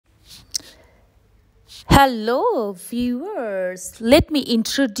Hello, viewers. Let me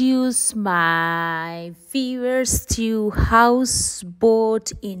introduce my viewers to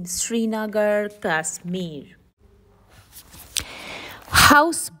houseboat in Srinagar, Kashmir.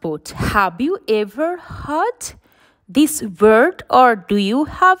 Houseboat. Have you ever heard this word, or do you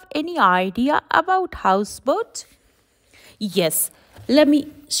have any idea about houseboat? Yes, let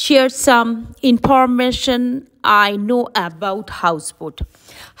me share some information I know about houseboat.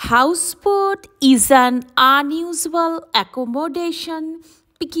 Houseboat is an unusual accommodation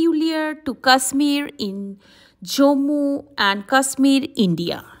peculiar to Kashmir in Jammu and Kashmir,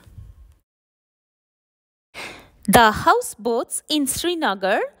 India. The houseboats in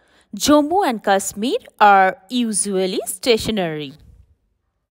Srinagar, Jammu and Kashmir are usually stationary.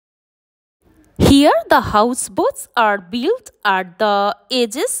 Here, the houseboats are built at the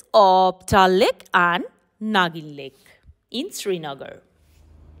edges of Dal Lake and Nagin Lake in Srinagar.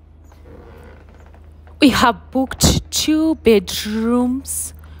 We have booked 2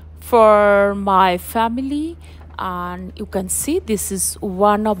 bedrooms for my family, and you can see this is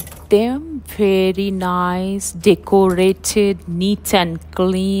one of them. Very nice, decorated, neat and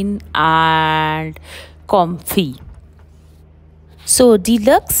clean, and comfy. So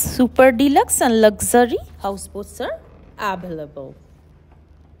deluxe, super deluxe and luxury houseboats are available.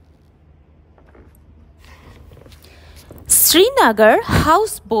 Srinagar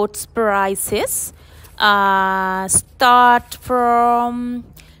houseboats prices start from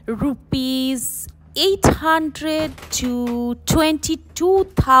rupees 800 to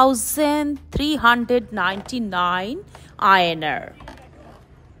 22,399 INR.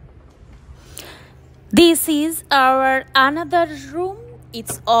 This is our another room.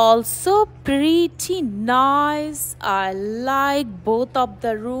 It's also pretty nice. I like both of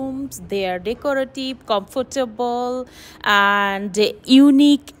the rooms. They are decorative, comfortable, and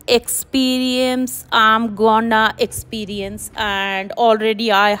unique experience I'm gonna experience, and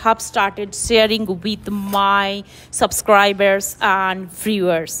already I have started sharing with my subscribers and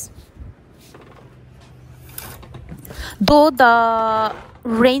viewers. Though the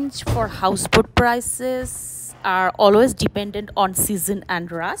range for houseboat prices are always dependent on season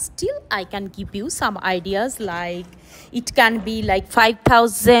and rush, still I can give you some ideas, like it can be like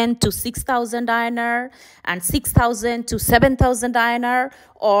 5,000 to 6,000 INR and 6,000 to 7,000 INR,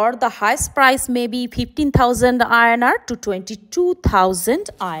 or the highest price may be 15,000 INR to 22,000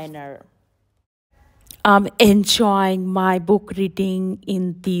 INR. I'm enjoying my book reading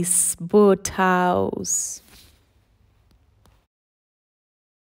in this boathouse.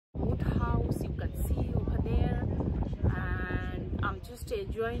 Boathouse, you can see over there, and I'm just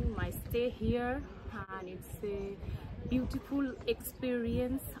enjoying my stay here, and it's a beautiful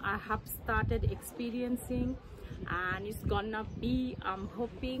experience I have started experiencing, and it's gonna be, I'm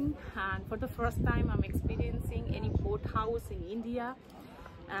hoping, and for the first time I'm experiencing any boathouse in India.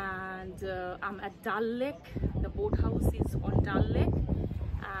 And I'm at Dal Lake. The boathouse is on Dal Lake,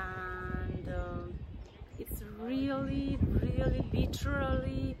 and it's really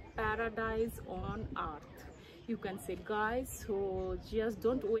literally paradise on earth, you can say, guys. So just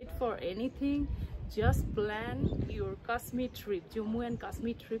don't wait for anything, just plan your Kashmir trip, Jammu and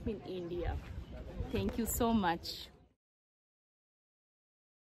Kashmir trip in India. Thank you so much.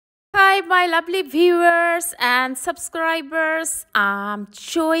 Hi, my lovely viewers and subscribers. I'm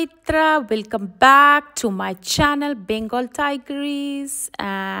Choitra. Welcome back to my channel Bengal Tigris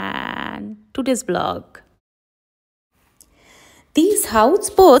and today's vlog. These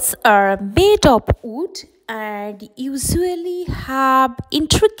houseboats are made of wood and usually have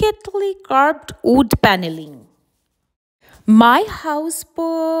intricately carved wood paneling. My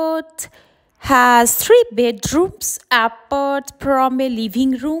houseboat has 3 bedrooms apart from a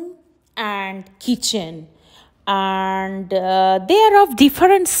living room and kitchen, and they are of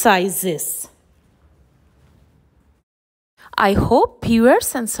different sizes. I hope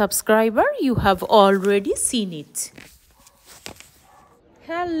viewers and subscribers, you have already seen it.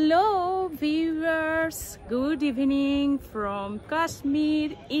 Hello viewers, good evening from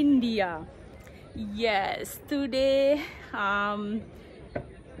Kashmir, India. Yes, today I'm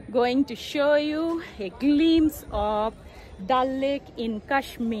going to show you a glimpse of Dal Lake in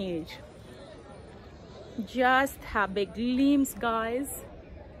Kashmir. Just have a glimpse, guys.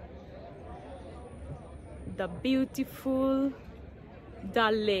 The beautiful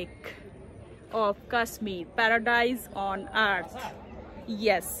Dal Lake of Kashmir, paradise on earth.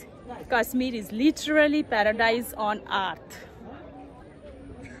 Yes, Kashmir is literally paradise on earth.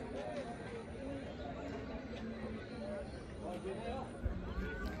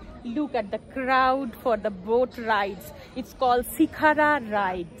 Look at the crowd for the boat rides. It's called Sikhara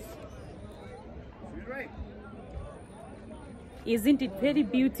rides. Isn't it very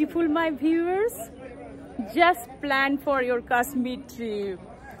beautiful, my viewers? Just plan for your Kashmir trip.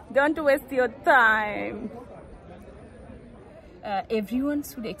 Don't waste your time. Everyone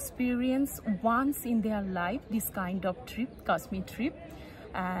should experience once in their life this kind of trip, Kashmir trip,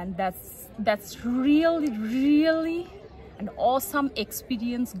 and that's really an awesome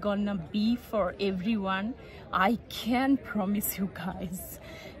experience gonna be for everyone. I can promise you guys.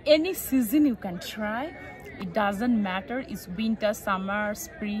 Any season you can try. It doesn't matter, it's winter, summer,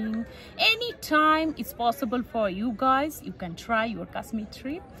 spring, anytime it's possible for you guys. You can try your Kashmir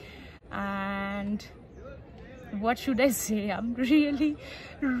trip. And what should I say? I'm really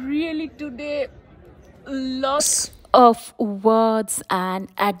today lost of words and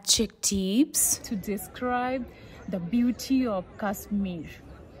adjectives to describe the beauty of Kashmir.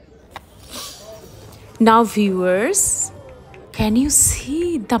 Now viewers, can you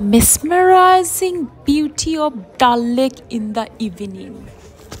see the mesmerizing beauty of Dal Lake in the evening?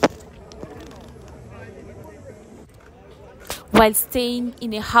 While staying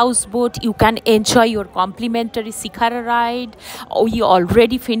in a houseboat, you can enjoy your complimentary Sikhara ride. We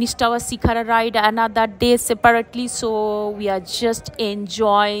already finished our Sikhara ride another day separately, so we are just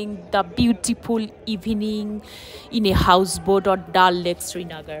enjoying the beautiful evening in a houseboat on Dal Lake,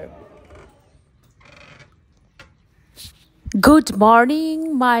 Srinagar. Good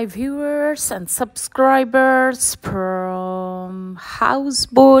morning, my viewers and subscribers from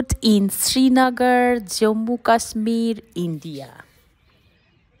houseboat in Srinagar, Jammu Kashmir, India.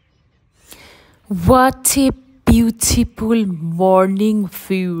 What a beautiful morning,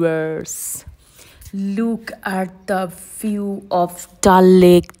 viewers. Look at the view of Dal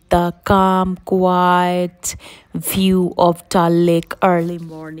Lake, the calm, quiet view of Dal Lake early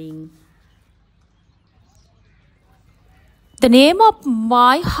morning. The name of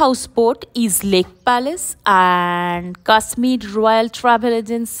my houseboat is Lake Palace, and Kashmir Royal Travel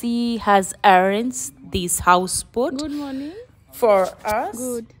Agency has arranged this houseboat. Good morning. For us.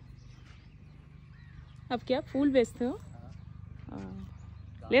 Good. आप क्या फूल बेचते हो?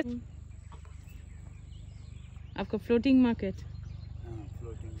 आपका floating market,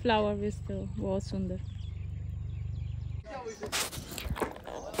 flower बेचते हो, बहुत सुंदर.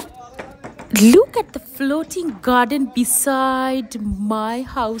 Look at the floating garden beside my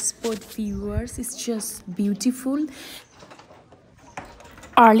houseboat, viewers. It's just beautiful.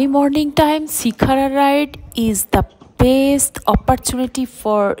 Early morning time Sikhara ride is the best opportunity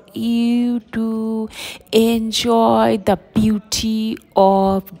for you to enjoy the beauty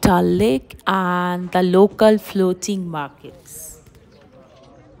of Dal Lake and the local floating markets.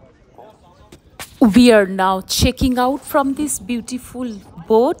 We are now checking out from this beautiful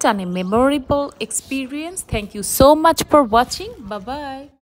boat and a memorable experience. Thank you so much for watching. Bye bye.